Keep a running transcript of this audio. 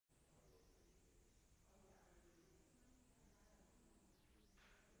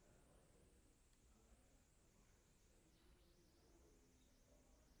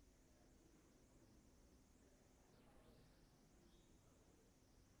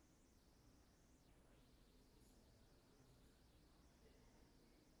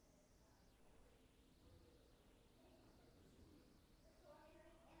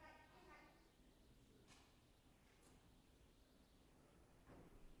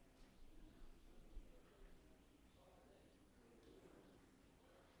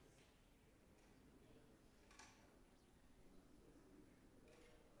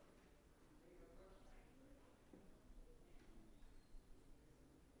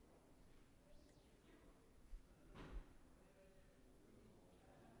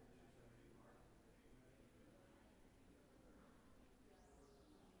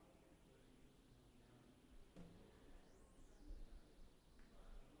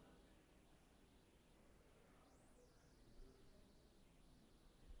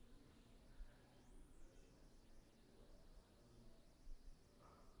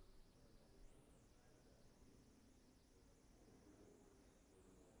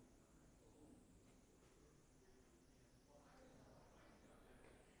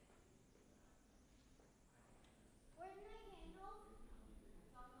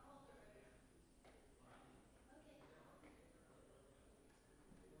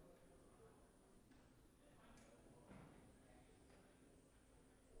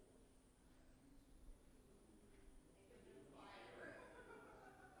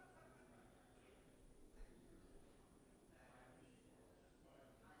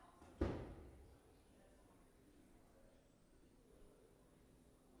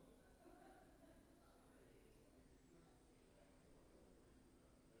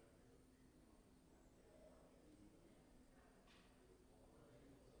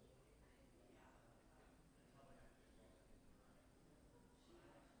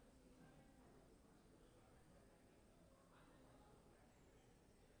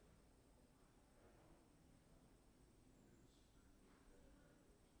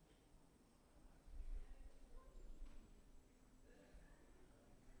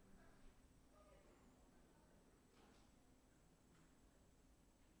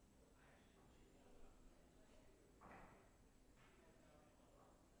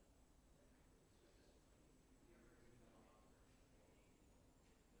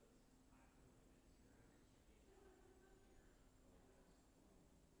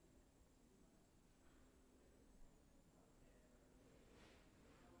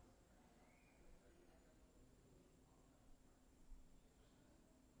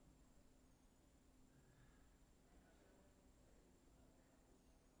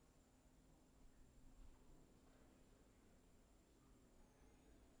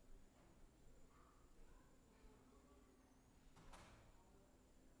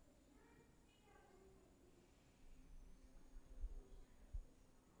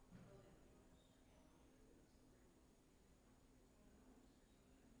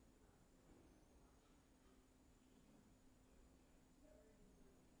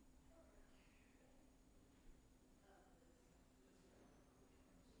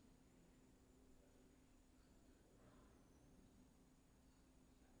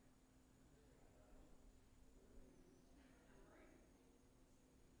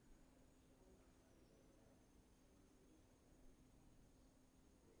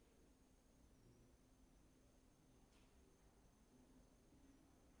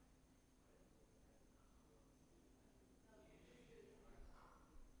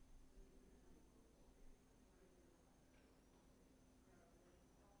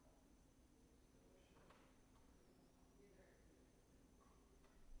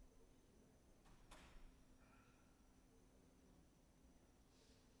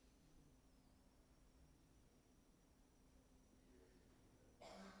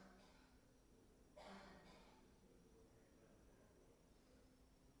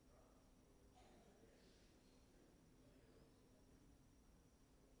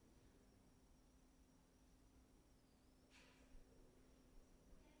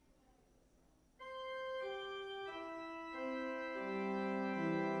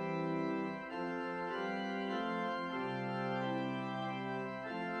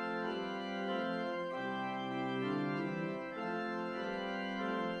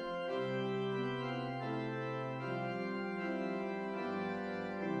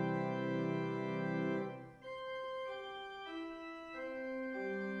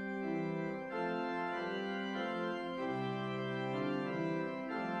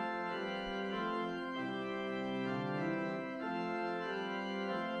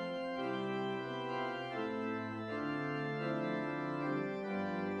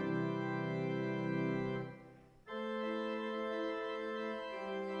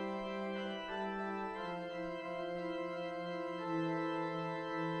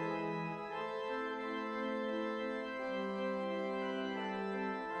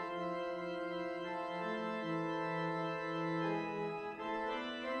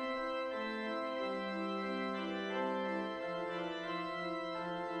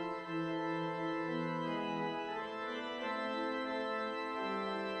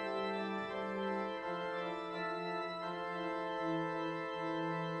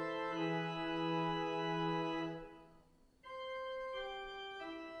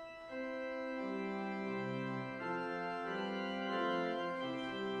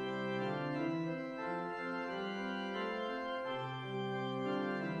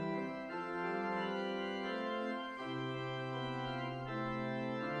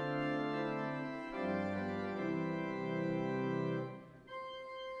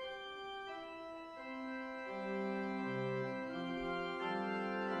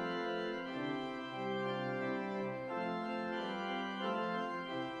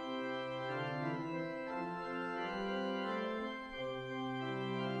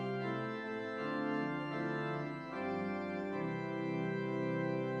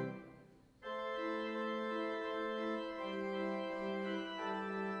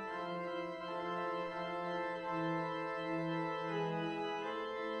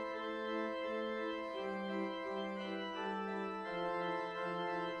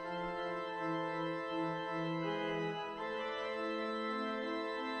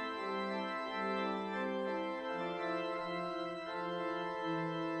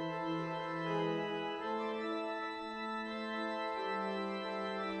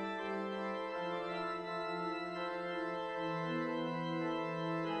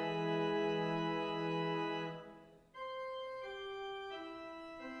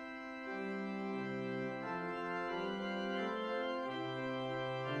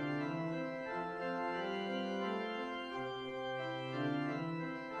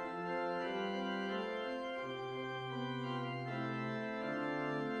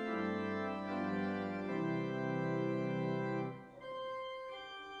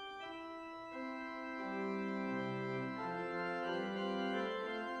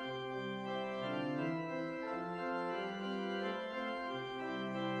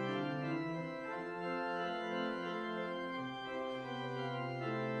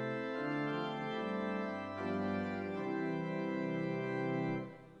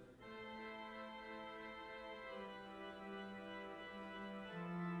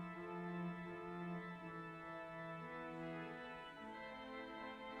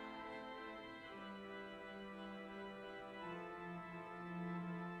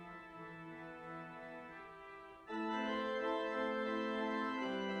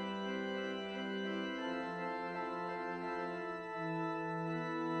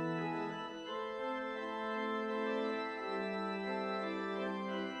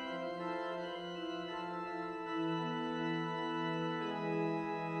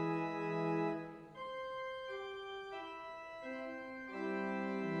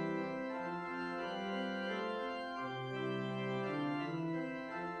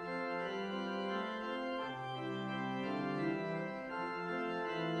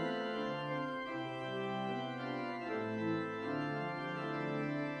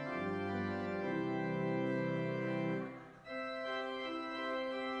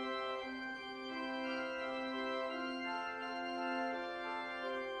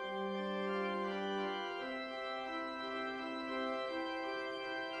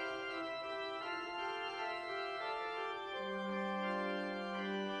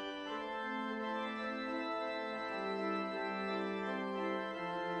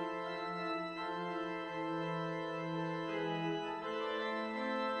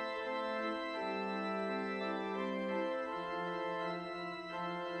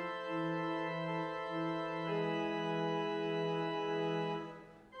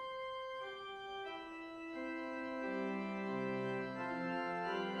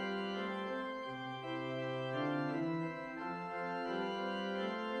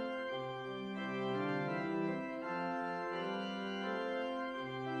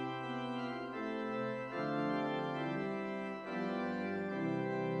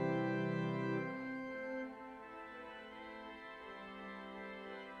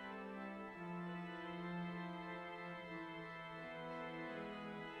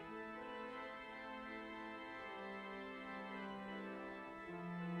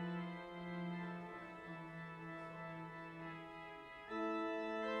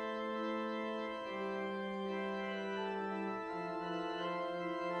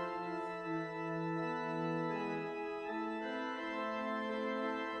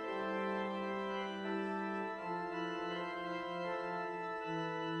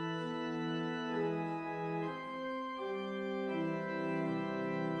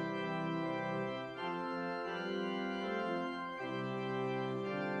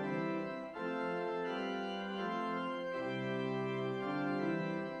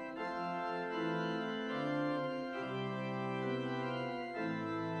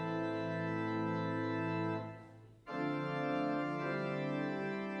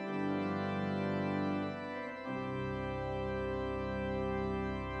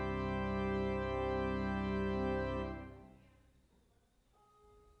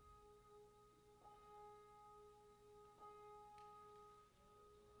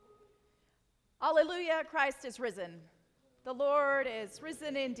Alleluia, Christ is risen. The Lord is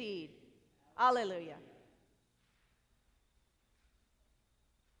risen indeed. Alleluia.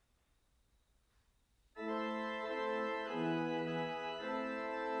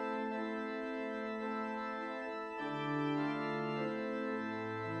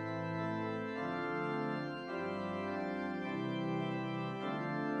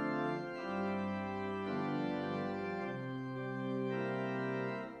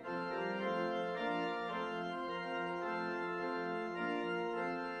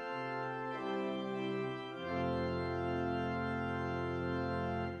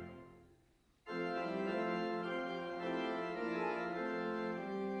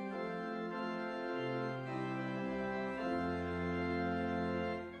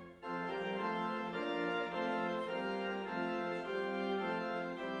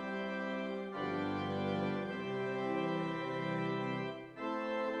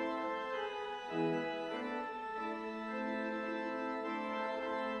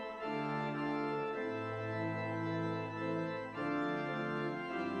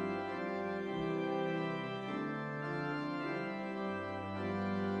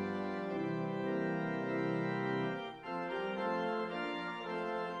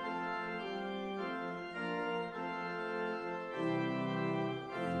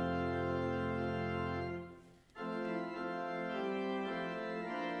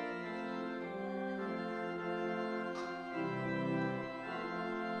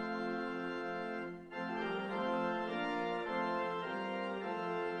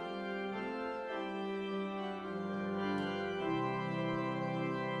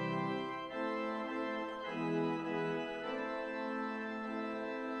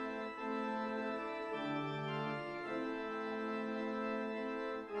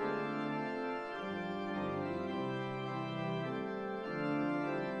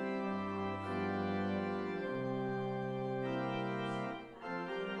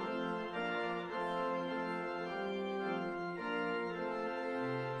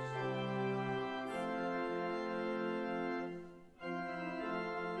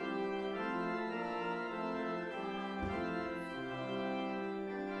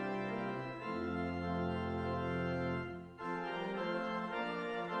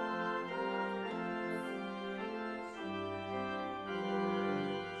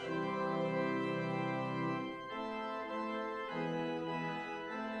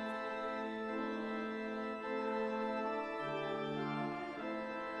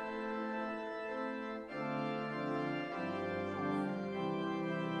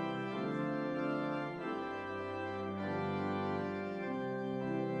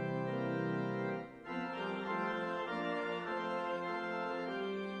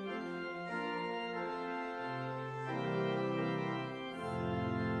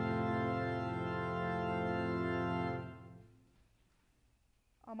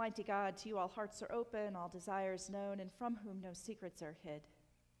 Almighty God, to you all hearts are open, all desires known, and from whom no secrets are hid.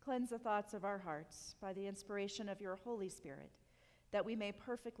 Cleanse the thoughts of our hearts by the inspiration of your Holy Spirit, that we may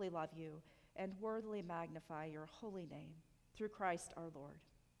perfectly love you and worthily magnify your holy name. Through Christ our Lord.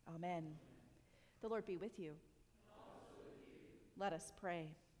 Amen. The Lord be with you. And also with you. Let us pray.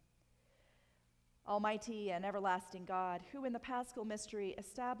 Almighty and everlasting God, who in the Paschal mystery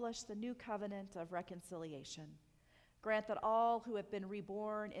established the new covenant of reconciliation, grant that all who have been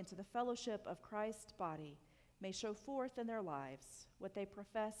reborn into the fellowship of Christ's body may show forth in their lives what they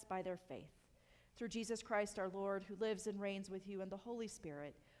profess by their faith. Through Jesus Christ our Lord, who lives and reigns with you in the Holy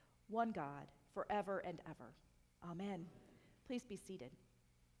Spirit, one God, forever and ever. Amen. Please be seated.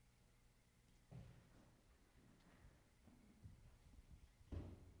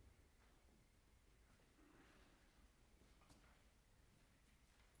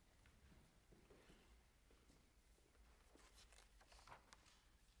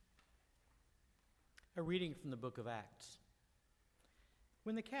 A reading from the book of Acts.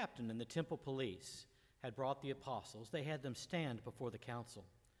 When the captain and the temple police had brought the apostles, they had them stand before the council.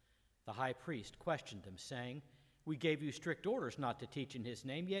 The high priest questioned them, saying, "We gave you strict orders not to teach in his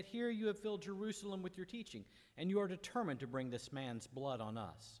name, yet here you have filled Jerusalem with your teaching, and you are determined to bring this man's blood on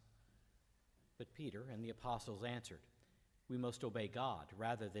us." But Peter and the apostles answered, "We must obey God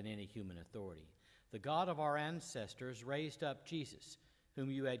rather than any human authority. The God of our ancestors raised up Jesus,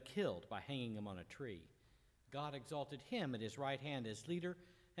 whom you had killed by hanging him on a tree. God exalted him at his right hand as leader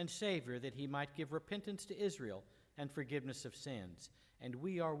and Savior, that he might give repentance to Israel and forgiveness of sins. And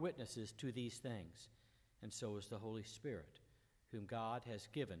we are witnesses to these things, and so is the Holy Spirit, whom God has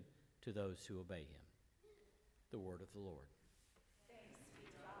given to those who obey him." The word of the Lord. Thanks be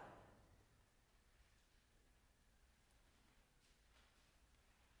to God.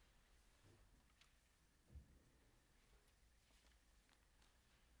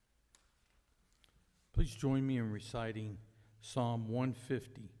 Please join me in reciting Psalm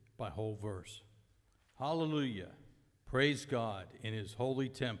 150 by whole verse. Hallelujah! Praise God in his holy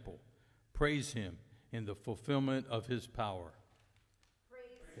temple. Praise him in the fulfillment of his power.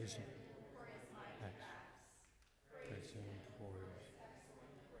 Praise him for his mighty acts. Praise him for his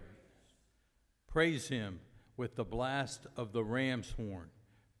excellent greatness. Praise him with the blast of the ram's horn.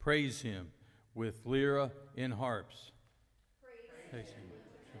 Praise him with lyre and harps. Praise him with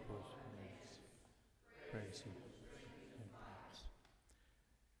cymbals and bass. Praise him and pipes.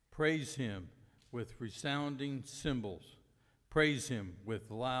 Praise him with resounding cymbals. Praise him with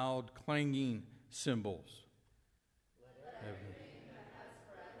loud clanging cymbals. Let everything that has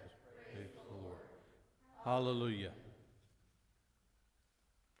breath praise the Lord. Hallelujah.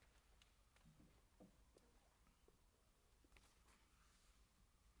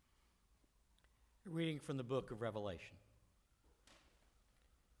 A reading from the book of Revelation.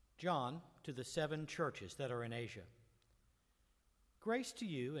 John, to the 7 churches that are in Asia. Grace to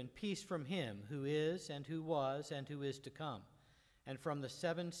you and peace from him who is and who was and who is to come, and from the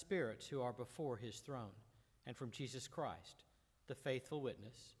 7 spirits who are before his throne, and from Jesus Christ, the faithful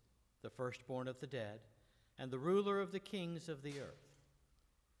witness, the firstborn of the dead, and the ruler of the kings of the earth.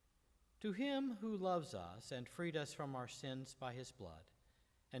 To him who loves us and freed us from our sins by his blood,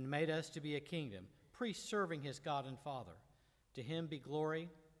 and made us to be a kingdom, priests serving his God and Father, to him be glory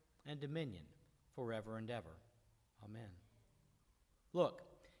and dominion forever and ever. Amen. Look,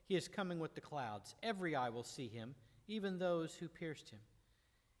 he is coming with the clouds. Every eye will see him, even those who pierced him.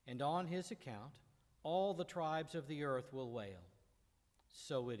 And on his account, all the tribes of the earth will wail.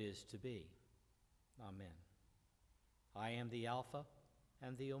 So it is to be. Amen. I am the Alpha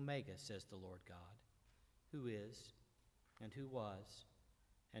and the Omega, says the Lord God, who is and who was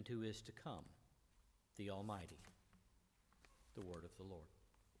and who is to come, the Almighty. The word of the Lord.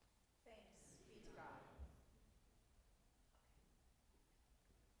 Thanks be to God.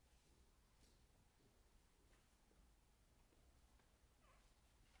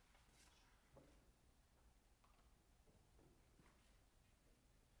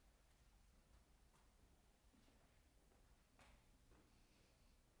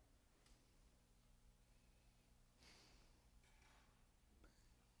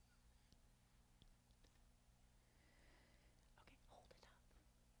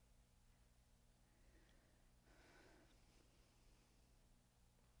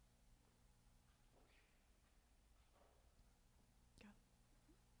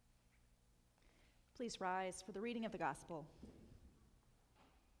 Please rise for the reading of the gospel.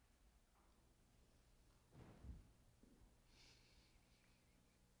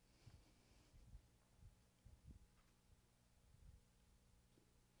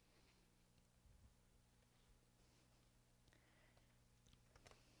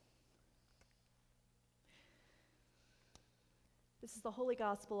 This is the holy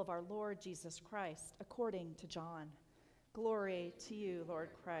gospel of our Lord Jesus Christ, according to John. Glory to you, Lord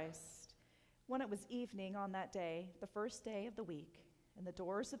Christ. When it was evening on that day, the first day of the week, and the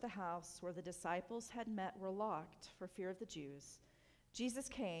doors of the house where the disciples had met were locked for fear of the Jews, Jesus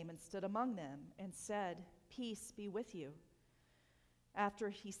came and stood among them and said, "Peace be with you." After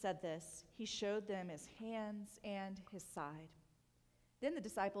he said this, he showed them his hands and his side. Then the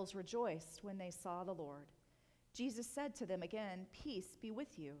disciples rejoiced when they saw the Lord. Jesus said to them again, "Peace be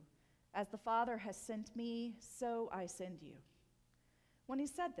with you. As the Father has sent me, so I send you." When he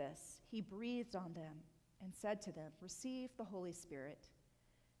said this, he breathed on them and said to them, "Receive the Holy Spirit.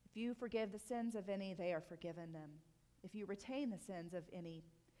 If you forgive the sins of any, they are forgiven them. If you retain the sins of any,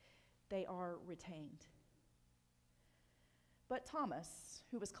 they are retained." But Thomas,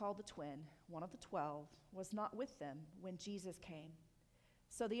 who was called the twin, one of the 12, was not with them when Jesus came.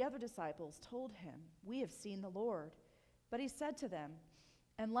 So the other disciples told him, "We have seen the Lord." But he said to them,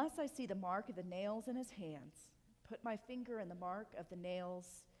 "Unless I see the mark of the nails in his hands, put my finger in the mark of the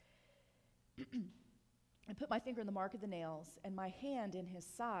nails, and put my finger in the mark of the nails, and my hand in his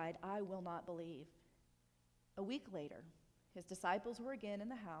side, I will not believe." A week later, his disciples were again in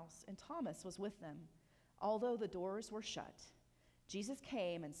the house, and Thomas was with them, although the doors were shut. Jesus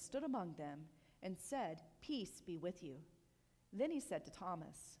came and stood among them and said, "Peace be with you." Then he said to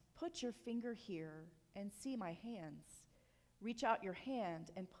Thomas, "Put your finger here and see my hands. Reach out your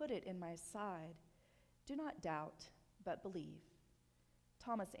hand and put it in my side. Do not doubt, but believe."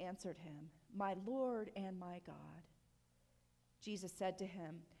 Thomas answered him, "My Lord and my God." Jesus said to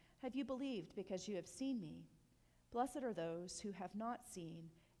him, "Have you believed because you have seen me? Blessed are those who have not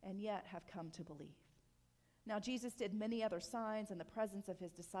seen and yet have come to believe." Now Jesus did many other signs in the presence of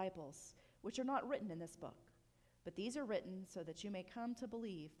his disciples, which are not written in this book. But these are written so that you may come to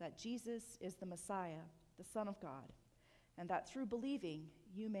believe that Jesus is the Messiah, the Son of God, and that through believing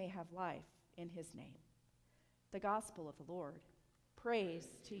you may have life in his name. The gospel of the Lord. Praise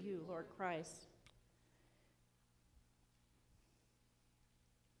to you, Lord Christ.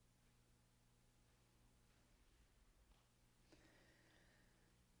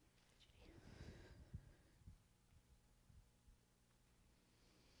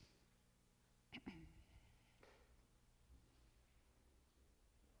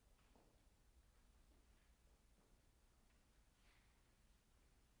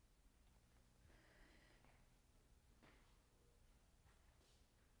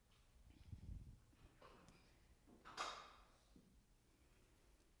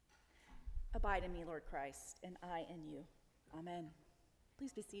 Abide in me, Lord Christ, and I in you. Amen.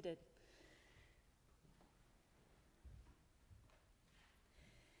 Please be seated.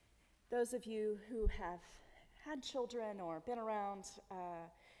 Those of you who have had children or been around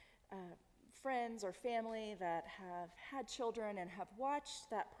friends or family that have had children and have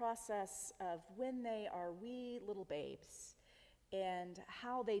watched that process of when they are wee little babes and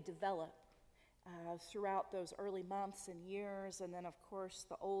how they develop throughout those early months and years, and then of course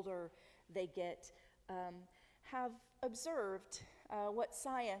the older they get, have observed what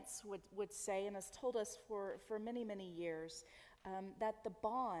science would say and has told us for many, many years, that the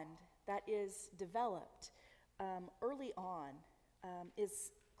bond that is developed early on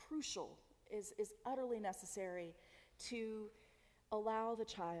is crucial, is utterly necessary to allow the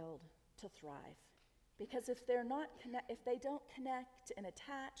child to thrive. Because if they don't connect and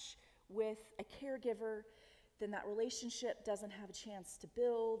attach with a caregiver, then that relationship doesn't have a chance to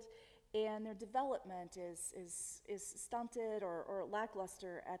build, and their development is stunted or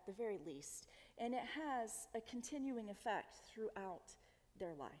lackluster at the very least. And it has a continuing effect throughout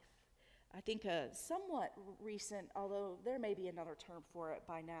their life. I think a somewhat recent, although there may be another term for it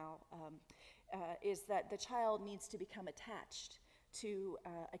by now, is that the child needs to become attached to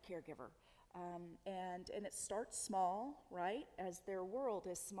a caregiver. And it starts small, right, as their world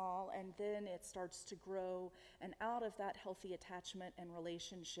is small, and then it starts to grow, and out of that healthy attachment and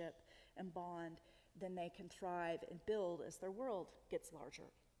relationship and bond, then they can thrive and build as their world gets larger.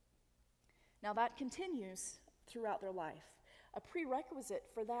 Now that continues throughout their life. A prerequisite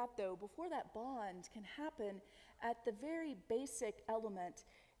for that, though, before that bond can happen, at the very basic element,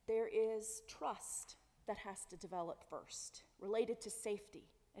 there is trust that has to develop first, related to safety,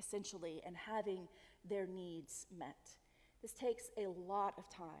 essentially, and having their needs met. This takes a lot of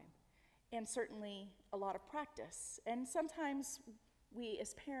time, and certainly a lot of practice. And sometimes we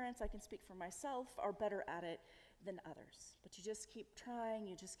as parents, I can speak for myself, are better at it than others. But you just keep trying,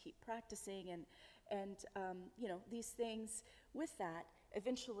 you just keep practicing, and these things with that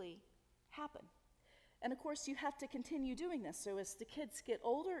eventually happen. And of course, you have to continue doing this. So as the kids get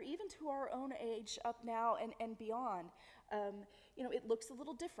older, even to our own age up now and beyond, it looks a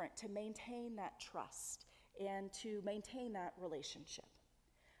little different to maintain that trust and to maintain that relationship.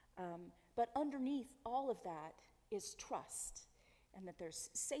 But underneath all of that is trust, and that there's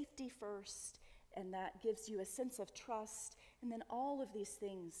safety first, and that gives you a sense of trust, and then all of these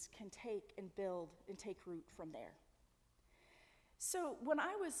things can take and build and take root from there. So when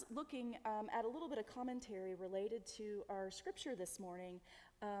I was looking at a little bit of commentary related to our scripture this morning,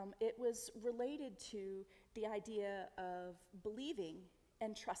 it was related to the idea of believing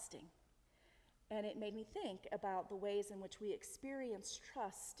and trusting. And it made me think about the ways in which we experience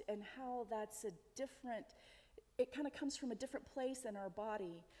trust and how that's it kind of comes from a different place in our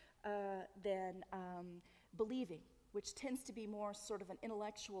body than believing, which tends to be more sort of an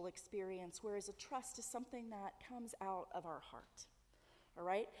intellectual experience, whereas a trust is something that comes out of our heart. All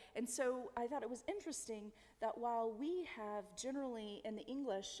right? And so I thought it was interesting that while we have generally in the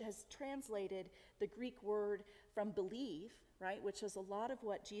English has translated the Greek word from believe, right, which is a lot of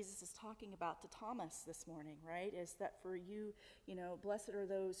what Jesus is talking about to Thomas this morning, right, is that for you, blessed are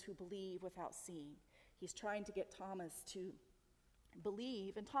those who believe without seeing. He's trying to get Thomas to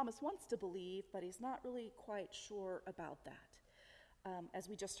believe, and Thomas wants to believe, but he's not really quite sure about that, as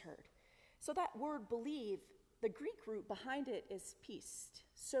we just heard. So that word believe, the Greek root behind it is pised.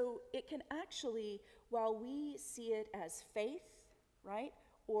 So it can actually, while we see it as faith, right,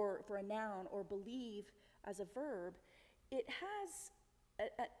 or for a noun, or believe as a verb, it has,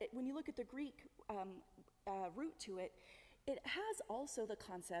 when you look at the Greek root to it, it has also the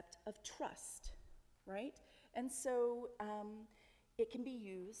concept of trust, right? And so it can be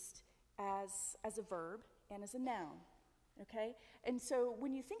used as a verb and as a noun. Okay? And so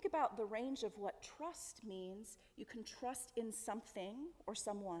when you think about the range of what trust means, you can trust in something or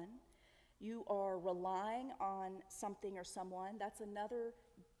someone. You are relying on something or someone. That's another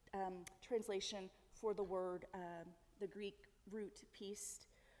translation for the word, the Greek root pised,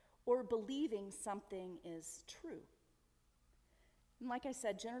 or believing something is true. And like I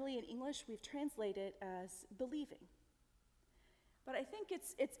said, generally in English, we've translated as believing. But I think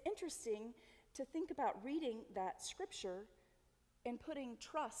it's interesting to think about reading that scripture and putting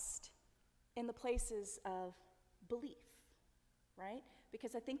trust in the places of belief, right?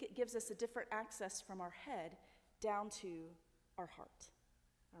 Because I think it gives us a different access from our head down to our heart,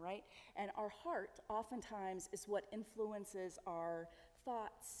 all right? And our heart oftentimes is what influences our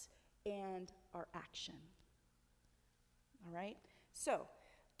thoughts and our action, all right? So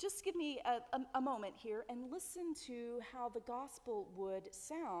just give me a moment here and listen to how the gospel would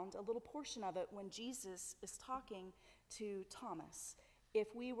sound, a little portion of it, when Jesus is talking to Thomas.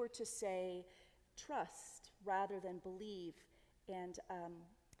 If we were to say trust rather than believe, and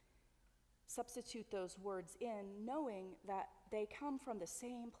substitute those words in, knowing that they come from the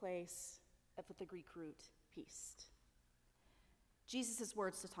same place with the Greek root pised. Jesus'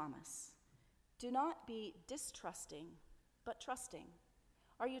 words to Thomas: do not be distrusting, but trusting.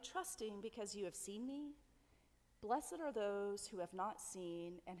 Are you trusting because you have seen me? Blessed are those who have not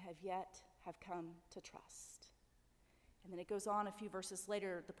seen and have come to trust. And then it goes on a few verses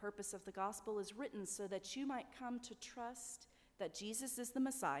later, the purpose of the gospel is written so that you might come to trust that Jesus is the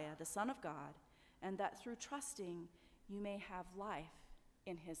Messiah, the Son of God, and that through trusting you may have life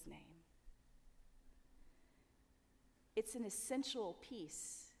in his name. It's an essential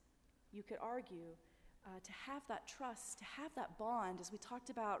piece, you could argue, to have that trust, to have that bond, as we talked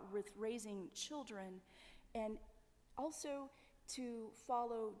about with raising children, and also to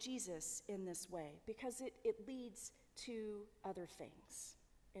follow Jesus in this way, because it leads to other things.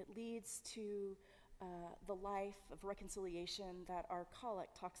 It leads to the life of reconciliation that our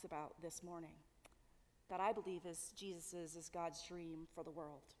collect talks about this morning, that I believe is Jesus's, is God's dream for the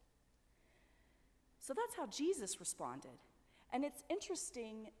world. So that's how Jesus responded. And it's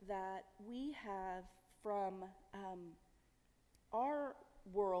interesting that we have from our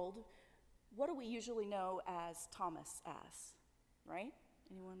world, what do we usually know as Thomas as, right?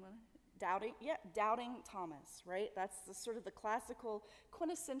 Anyone want to? Doubting, yeah, doubting Thomas, right? That's the sort of the classical,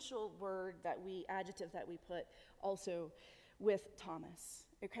 quintessential adjective that we put also with Thomas,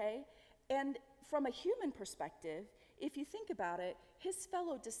 okay? And from a human perspective, if you think about it, his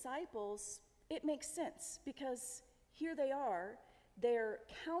fellow disciples, it makes sense because here they are, they're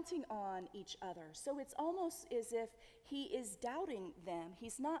counting on each other. So it's almost as if he is doubting them.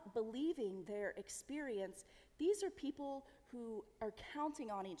 He's not believing their experience. These are people who are counting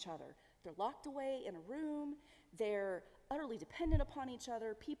on each other. They're locked away in a room. They're utterly dependent upon each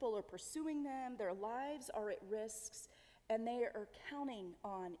other. People are pursuing them. Their lives are at risk, and they are counting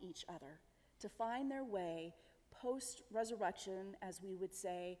on each other to find their way post-resurrection, as we would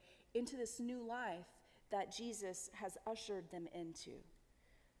say, into this new life that Jesus has ushered them into.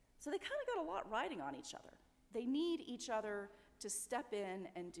 So they kind of got a lot riding on each other. They need each other to step in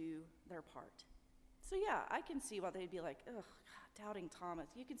and do their part. So yeah, I can see why they'd be like, ugh, God, doubting Thomas.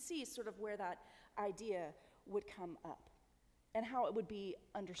 You can see sort of where that idea would come up and how it would be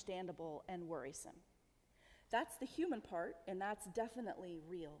understandable and worrisome. That's the human part, and that's definitely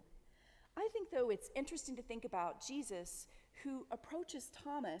real. I think, though, it's interesting to think about Jesus, who approaches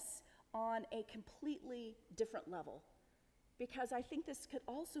Thomas on a completely different level, because I think this could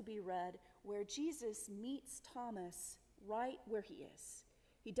also be read where Jesus meets Thomas right where he is.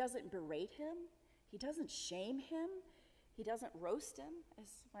 He doesn't berate him. He doesn't shame him. He doesn't roast him, as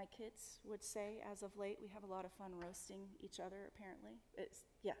my kids would say as of late. We have a lot of fun roasting each other, apparently.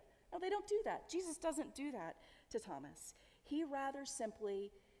 No, they don't do that. Jesus doesn't do that to Thomas. He rather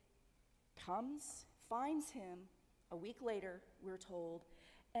simply comes, finds him a week later, we're told,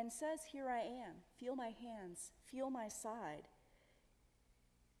 and says, here I am, feel my hands, feel my side.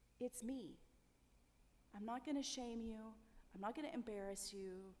 It's me. I'm not going to shame you. I'm not going to embarrass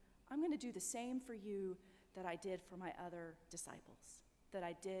you. I'm going to do the same for you that I did for my other disciples, that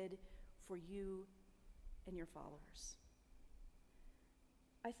I did for you and your followers.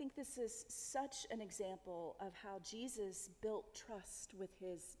 I think this is such an example of how Jesus built trust with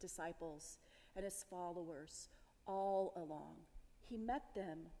his disciples and his followers all along. He met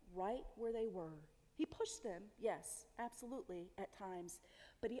them right where they were. He pushed them, yes, absolutely, at times,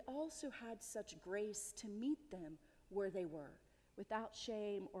 but he also had such grace to meet them where they were, without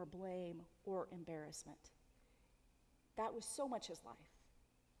shame or blame or embarrassment. That was so much his life,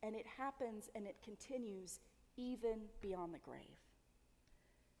 and it happens and it continues even beyond the grave.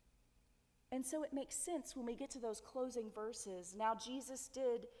 And so it makes sense when we get to those closing verses. Now Jesus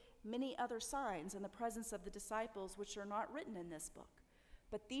did many other signs in the presence of the disciples which are not written in this book.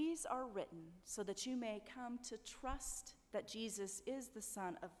 But these are written so that you may come to trust that Jesus is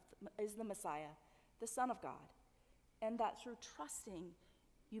the Messiah, the Son of God, and that through trusting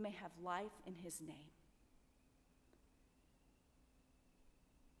you may have life in his name.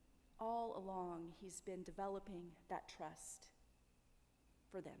 All along, he's been developing that trust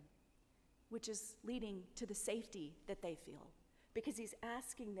for them, which is leading to the safety that they feel, because he's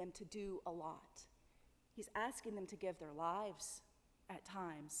asking them to do a lot. He's asking them to give their lives at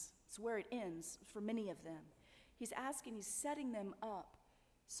times. It's where it ends for many of them. He's setting them up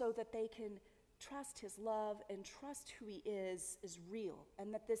so that they can trust his love and trust who he is real,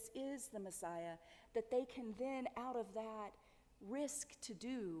 and that this is the Messiah, that they can then, out of that, risk to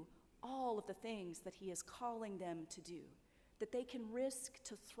do all of the things that he is calling them to do, that they can risk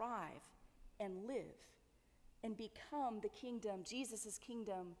to thrive and live and become the kingdom, Jesus'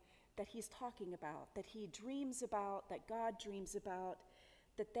 kingdom, that he's talking about, that he dreams about, that God dreams about,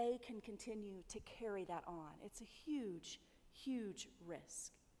 that they can continue to carry that on. It's a huge, huge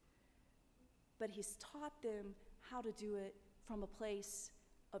risk. But he's taught them how to do it from a place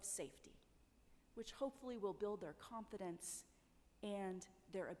of safety, which hopefully will build their confidence and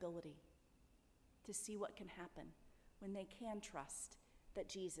their ability to see what can happen when they can trust that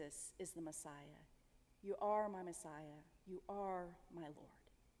Jesus is the Messiah. You are my Messiah. You are my Lord.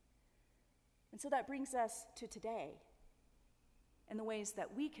 And so that brings us to today and the ways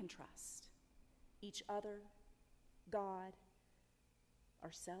that we can trust each other, God,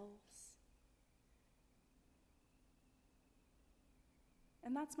 ourselves.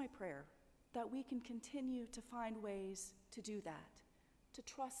 And that's my prayer, that we can continue to find ways to do that, to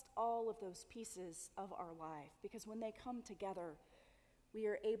trust all of those pieces of our life, because when they come together, we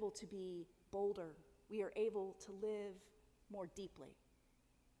are able to be bolder, we are able to live more deeply,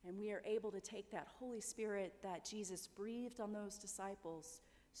 and we are able to take that Holy Spirit that Jesus breathed on those disciples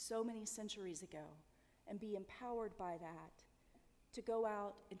so many centuries ago and be empowered by that to go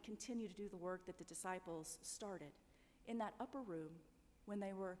out and continue to do the work that the disciples started in that upper room when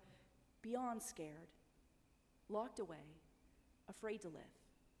they were beyond scared, locked away, afraid to live.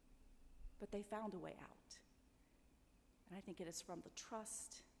 But they found a way out. And I think it is from the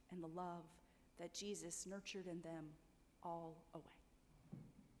trust and the love that Jesus nurtured in them all away.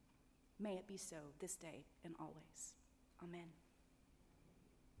 May it be so this day and always. Amen.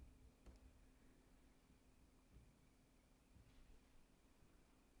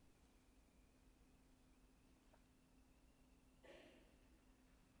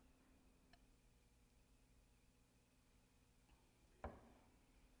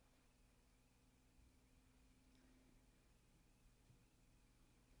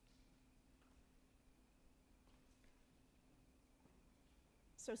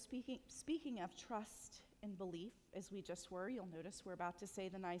 So speaking of trust and belief, as we just were, you'll notice we're about to say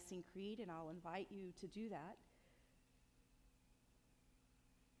the Nicene Creed, and I'll invite you to do that.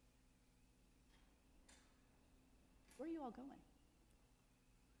 Where are you all going?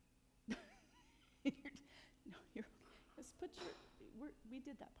 We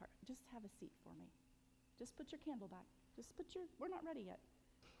did that part. Just have a seat for me. Just put your candle back. We're not ready yet.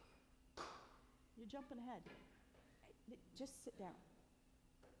 You're jumping ahead. Just sit down.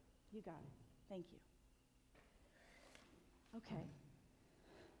 You got it. Thank you. Okay.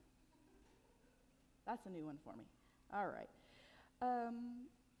 That's a new one for me. All right.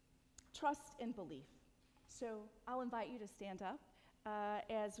 Trust and belief. So I'll invite you to stand up.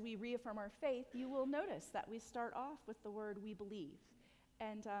 As we reaffirm our faith, you will notice that we start off with the word we believe.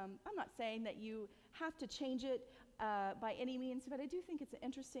 And I'm not saying that you have to change it by any means, but I do think it's an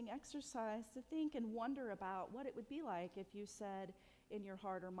interesting exercise to think and wonder about what it would be like if you said in your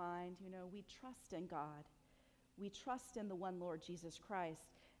heart or mind, we trust in God. We trust in the one Lord Jesus Christ.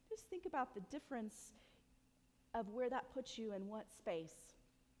 Just think about the difference of where that puts you in what space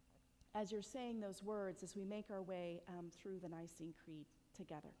as you're saying those words as we make our way through the Nicene Creed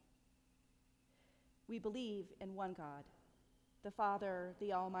together. We believe in one God, the Father,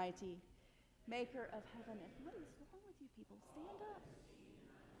 the Almighty, maker of heaven and earth. What is wrong with you people? Stand up.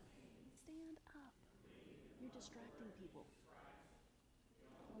 Stand up. You're distracting people.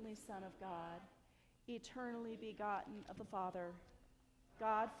 Only Son of God, eternally begotten of the Father,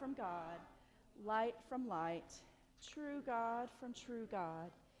 God from God, light from light, true God from true God,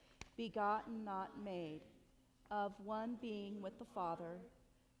 begotten, not made, of one being with the Father.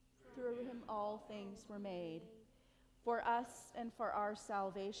 Through him all things were made. For us and for our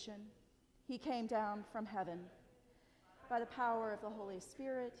salvation, he came down from heaven. By the power of the Holy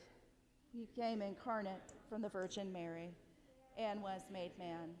Spirit, he came incarnate from the Virgin Mary and was made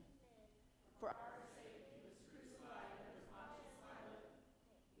man.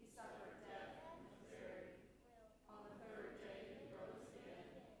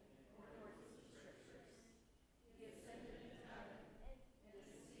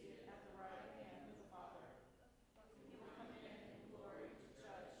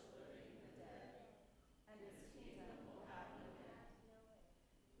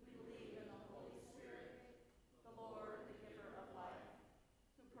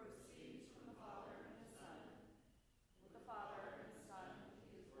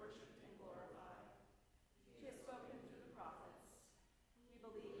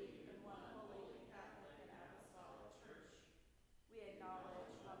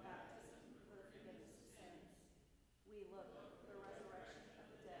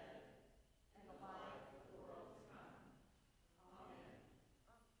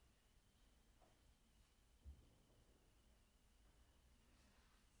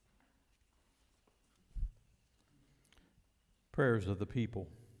 Prayers of the people.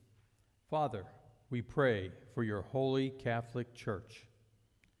 Father, we pray for your holy Catholic Church,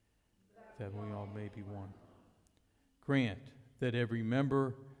 that we all may be one. Grant that every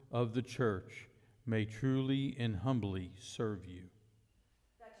member of the church may truly and humbly serve you.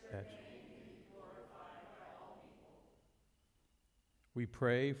 That we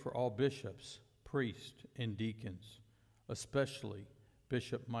pray for all bishops, priests, and deacons, especially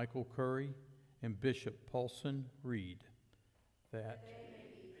Bishop Michael Curry and Bishop Paulson Reed, that they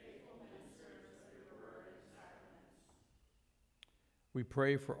may be faithful ministers of your word and sacraments. We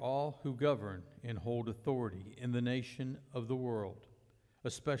pray for all who govern and hold authority in the nation of the world,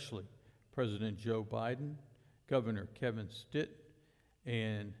 especially President Joe Biden, Governor Kevin Stitt,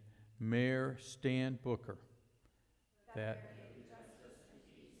 and Mayor Stan Booker, that there may be justice and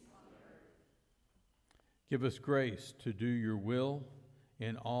peace on the earth. Give us grace to do your will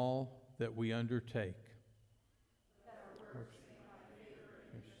in all that we undertake.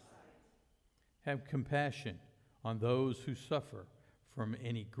 Have compassion on those who suffer from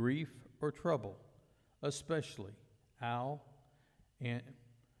any grief or trouble, especially Al,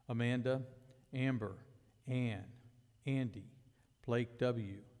 Amanda, Amber, Ann, Andy, Blake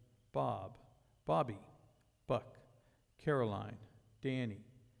W., Bob, Bobby, Buck, Caroline, Danny,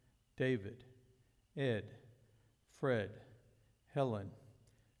 David, Ed, Fred, Helen,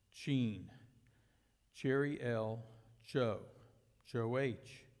 Jean, Jerry L., Joe, Joe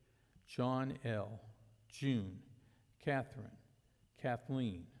H., John L., June, Catherine,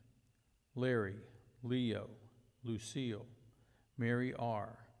 Kathleen, Larry, Leo, Lucille, Mary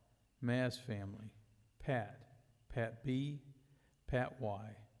R., Maz family, Pat, Pat B., Pat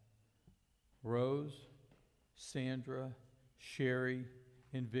Y., Rose, Sandra, Sherry,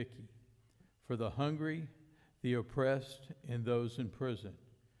 and Vicky, for the hungry, the oppressed, and those in prison,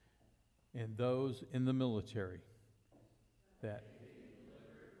 and those in the military, that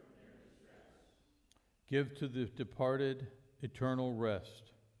give to the departed eternal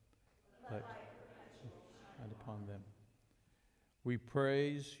rest. Let shine upon them. We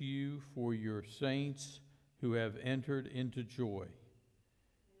praise you for your saints who have entered into joy.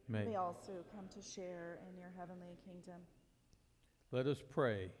 May they also come to share in your heavenly kingdom. Let us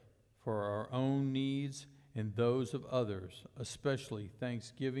pray for our own needs and those of others, especially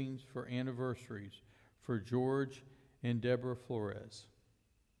thanksgivings for anniversaries for George and Deborah Flores.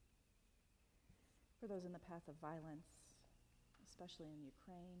 For those in the path of violence, especially in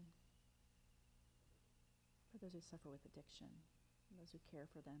Ukraine. For those who suffer with addiction, and those who care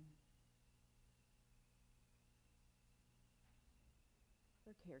for them.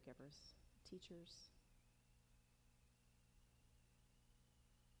 For caregivers, teachers.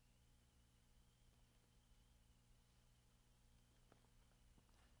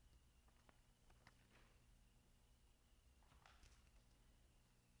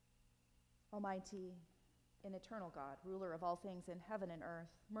 Almighty and eternal God, ruler of all things in heaven and earth,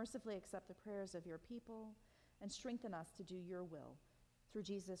 mercifully accept the prayers of your people and strengthen us to do your will. Through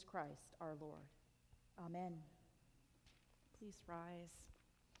Jesus Christ, our Lord. Amen. Please rise.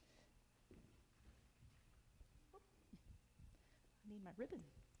 I need my ribbon.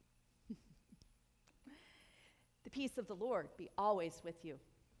 The peace of the Lord be always with you,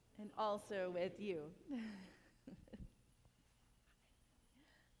 and also with you.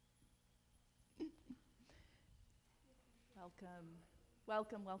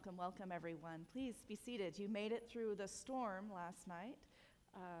 Welcome, everyone. Please be seated. You made it through the storm last night.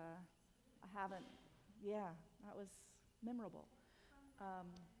 That was memorable.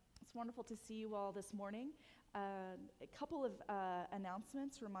 It's wonderful to see you all this morning. A couple of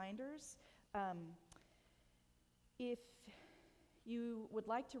announcements, reminders. If you would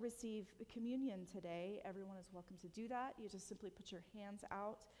like to receive communion today, everyone is welcome to do that. You just simply put your hands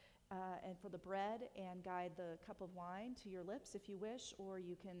out and for the bread and guide the cup of wine to your lips if you wish, or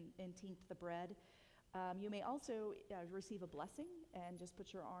you can intink the bread. You may also receive a blessing and just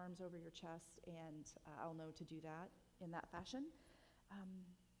put your arms over your chest, and I'll know to do that in that fashion.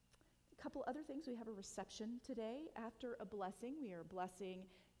 A couple other things. We have a reception today. After a blessing, we are blessing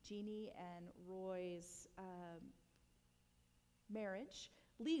Jeannie and Roy's marriage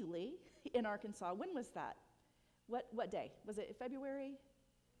legally in Arkansas. When was that? What day? Was it February?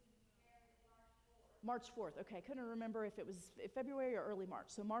 March 4th. Okay, I couldn't remember if it was February or early March.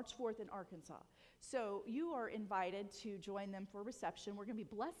 So March 4th in Arkansas. So you are invited to join them for reception. We're going to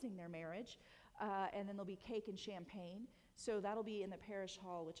be blessing their marriage, and then there'll be cake and champagne. So that'll be in the parish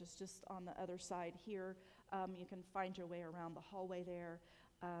hall, which is just on the other side here. You can find your way around the hallway there.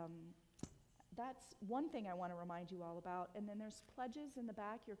 That's one thing I want to remind you all about. And then there's pledges in the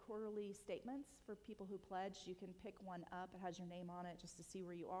back, your quarterly statements for people who pledged. You can pick one up. It has your name on it just to see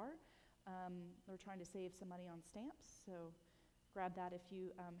where you are. We're trying to save some money on stamps, so grab that if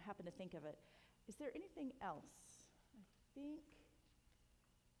you happen to think of it. Is there anything else? I think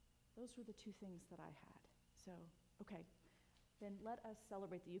those were the two things that I had. So, okay. Then let us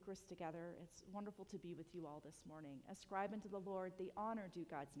celebrate the Eucharist together. It's wonderful to be with you all this morning. Ascribe unto the Lord the honor due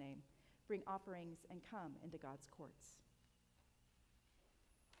God's name. Bring offerings and come into God's courts.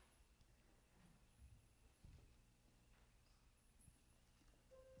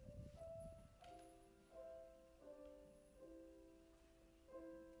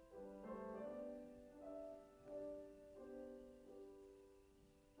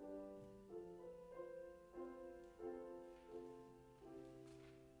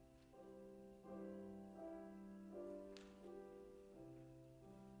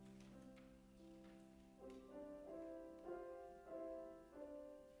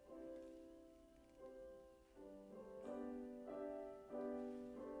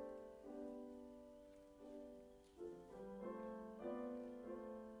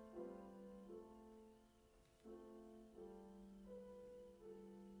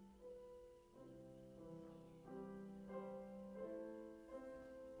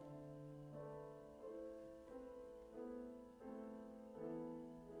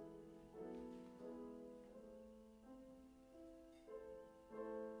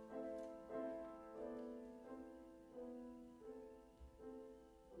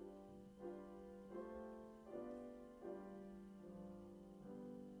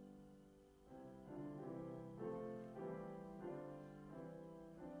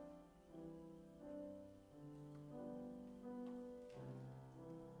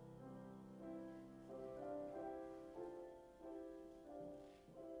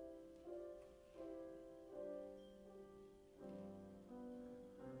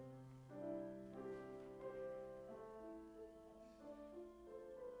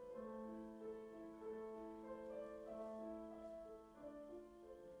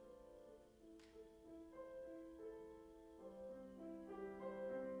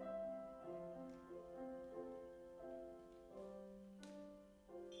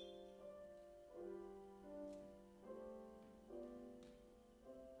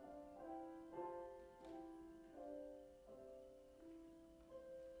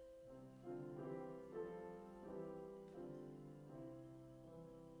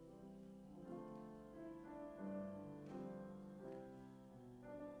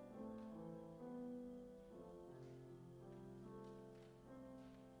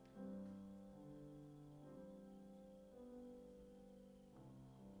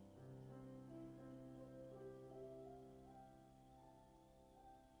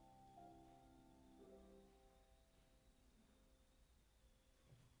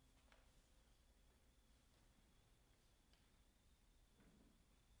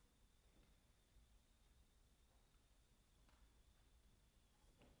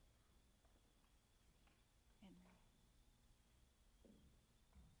 Henry.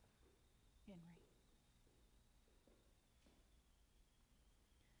 Stand up.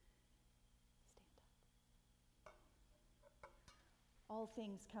 All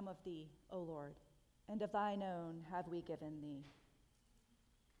things come of thee, O Lord, and of thine own have we given thee.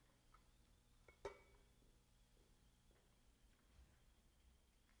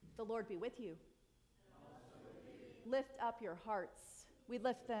 The Lord be with you. Lift up your hearts. We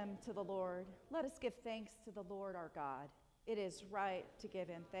lift them to the Lord. Let us give thanks to the Lord our God. It is right to give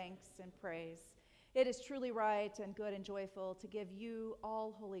him thanks and praise. It is truly right and good and joyful to give you,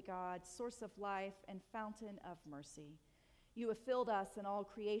 all holy God, source of life and fountain of mercy. You have filled us in all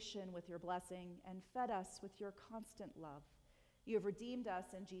creation with your blessing and fed us with your constant love. You have redeemed us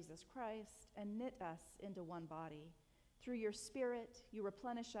in Jesus Christ and knit us into one body. Through your Spirit, you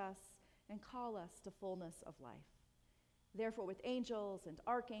replenish us and call us to fullness of life. Therefore, with angels and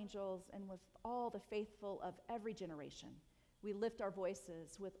archangels and with all the faithful of every generation, we lift our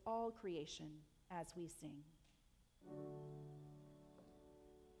voices with all creation as we sing.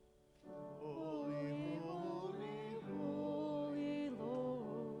 Holy, holy, holy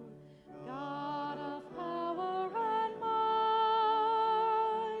Lord, God of power and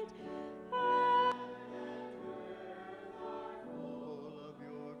might, heaven and earth are full of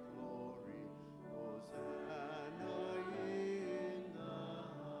your glory. Hosanna in the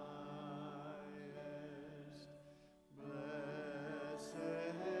highest. Blessed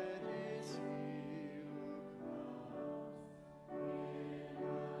is he who comes in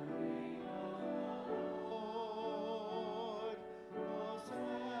the name of the Lord.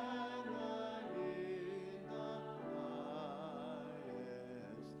 Hosanna in the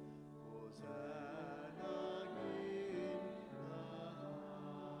highest. Hosanna in the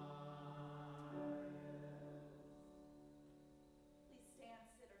highest. Please stand,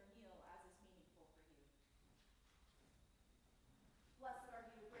 sit, or kneel as is meaningful for you. Blessed are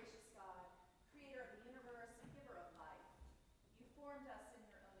you, gracious God, creator of the universe and giver of life. You formed us in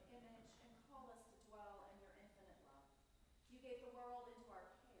your own image and call us to dwell in your infinite love. You gave the world into our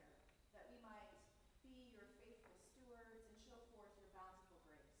care that we might be your faithful stewards and show forth your bountiful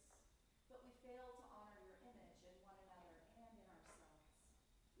grace. But we failed to honor your image in one another and in ourselves.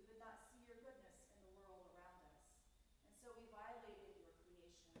 We would not see your goodness in the world around us, and so we violated your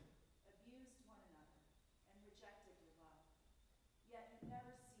creation, abused one another, and rejected your love. Yet you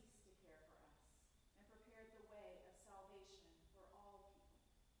never ceased to care for us and prepared the way of salvation for all people.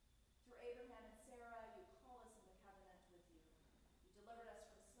 Through Abraham and Sarah, you call us into covenant with you. You delivered us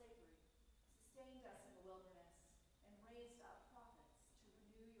from slavery, sustained us in the wilderness, and raised up prophets to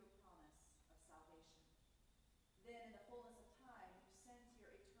renew your promise of salvation. Then, in the fullness of time, you sent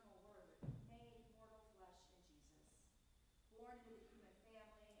your eternal word, made mortal flesh in Jesus. Born into the human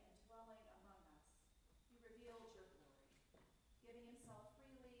family and dwelling among us, he revealed your glory, giving himself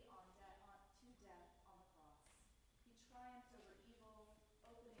freely to death on the cross. He triumphed over evil,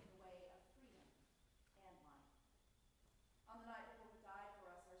 opening the way of freedom and life. On the night before he died for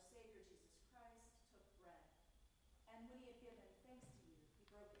us, our Savior Jesus Christ took bread, and when he had given thanks to you, he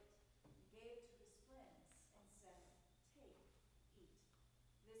broke it and gave it to his friends and said, "Take, eat.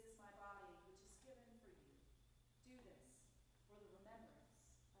 This is my body, which is given for you. Do this for the remembrance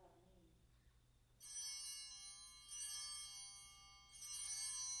of me."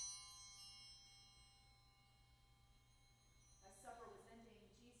 As supper was ending,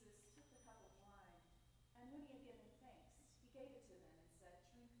 Jesus took the cup of wine, and when he had given thanks, he gave it to them and said,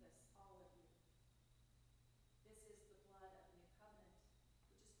 "Drink this, all of you. This is the blood of the new covenant,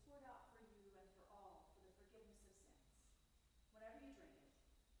 which is poured out for you and for all for the forgiveness of sins. Whenever you drink it,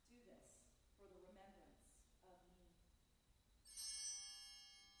 do this for the remembrance of me."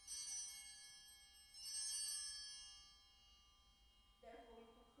 Therefore we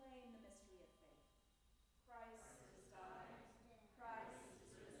proclaim the mystery of faith. Christ is died. Christ is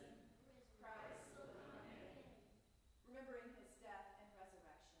risen. Christ will come again. Remembering his death and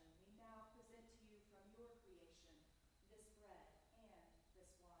resurrection, we now present to you from your creation this bread and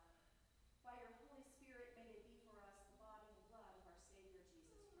this wine. By your Holy Spirit, may they be for us the body and blood of our Savior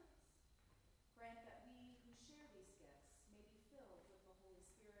Jesus Christ. Grant that we who share these gifts may be filled with the Holy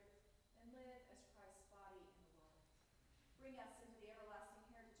Spirit and live as Christ's body in the world. Bring us into the everlasting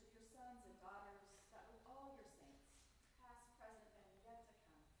heritage of your sons and daughters, that with all your saints, past, present, and yet to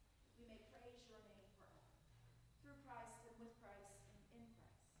come, we may praise your name forever. Through Christ and with Christ and in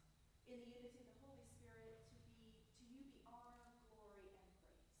Christ, in the unity of the Holy Spirit, to you be honor, glory, and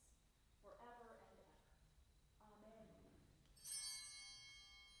praise, forever and ever. Amen.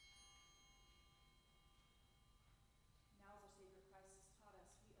 Now, as our Savior Christ has taught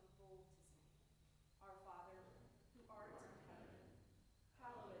us, we are bold to say, "Our Father, who art in heaven,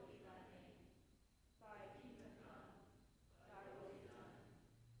 hallowed be thy name. Thy kingdom come, thy will be done,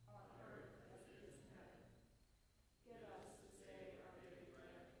 on earth as it is in heaven. Give us this day our daily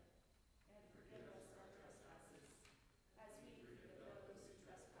bread, and forgive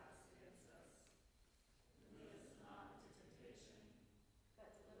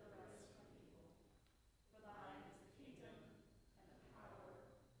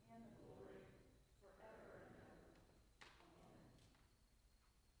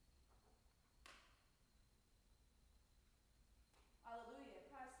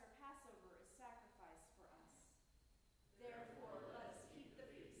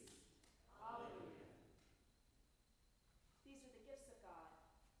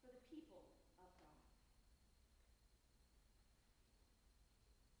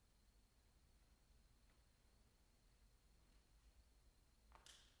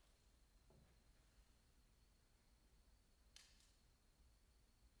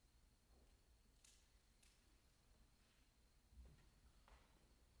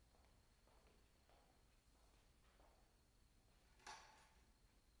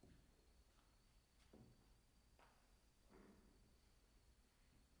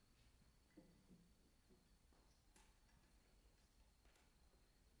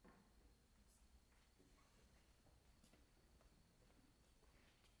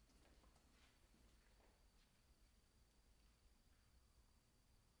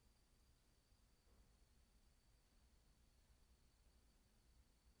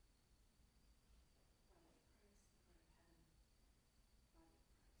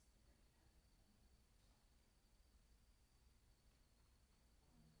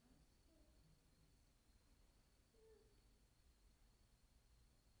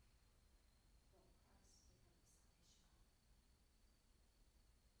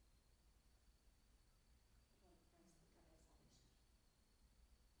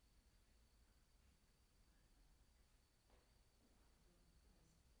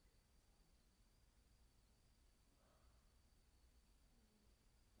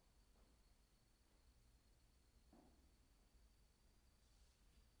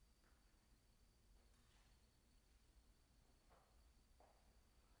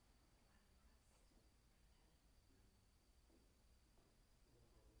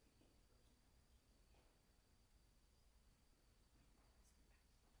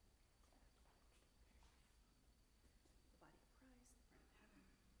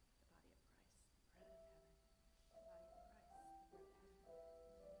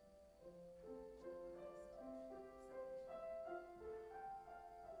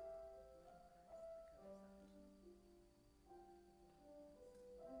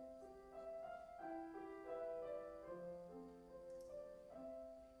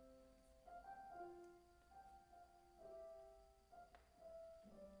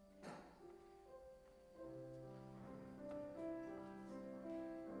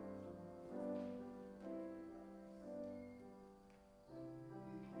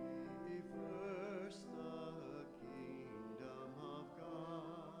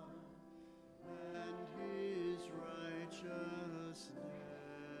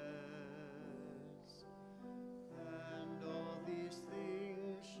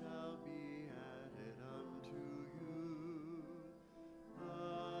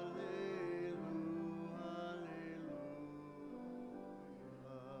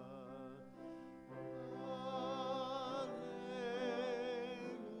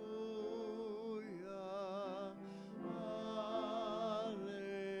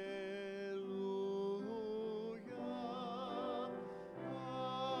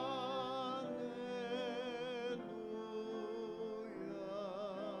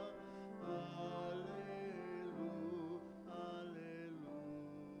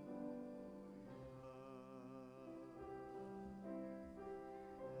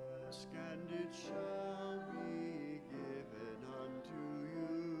Ask and it shall be given unto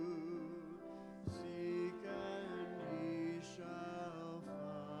you. Seek and ye shall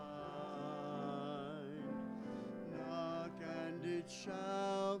find. Knock and it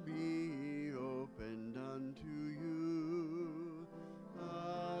shall be opened unto you.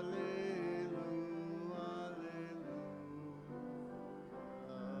 Alleluia,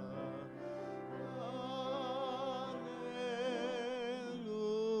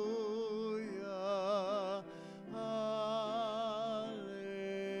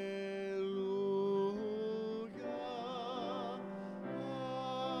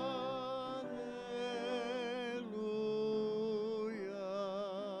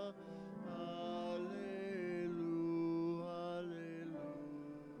 alleluia.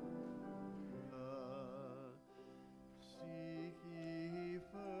 Seek ye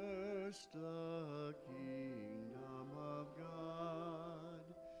first the kingdom of God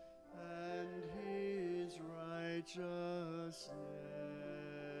and his righteousness,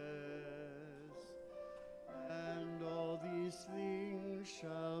 and all these things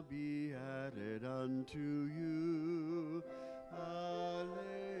shall be added unto you.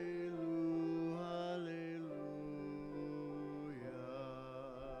 Alleluia, alleluia.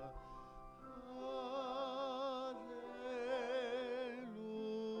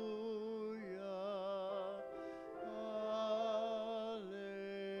 Alleluia,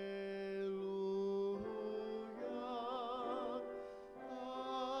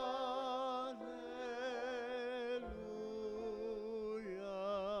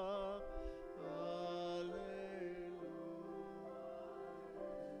 alleluia, alleluia,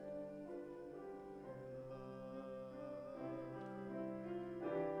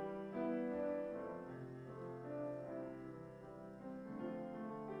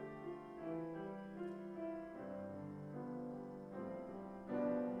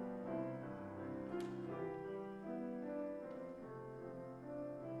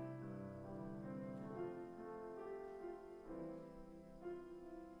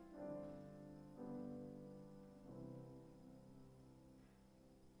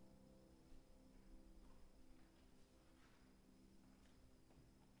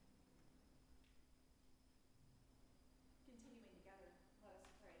 Continuing together, let us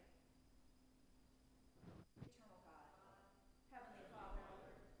pray. Eternal God, Heavenly Father,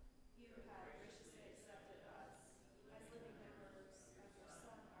 you have graciously accepted us as living members of your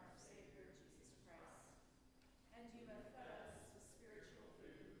Son, our Savior, Jesus Christ, and you have fed us with spiritual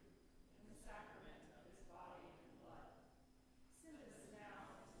food in the sacrament of his body and blood. Send us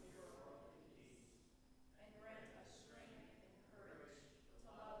now into your world in peace, and grant us strength and courage to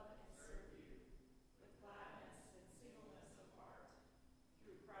love and serve you with gladness and singleness of heart,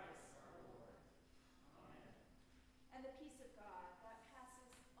 through Christ our Lord. Amen. And the peace of God that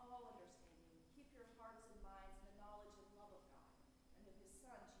passes all understanding, keep your hearts and minds in the knowledge and love of God and of his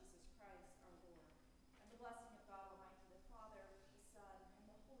Son,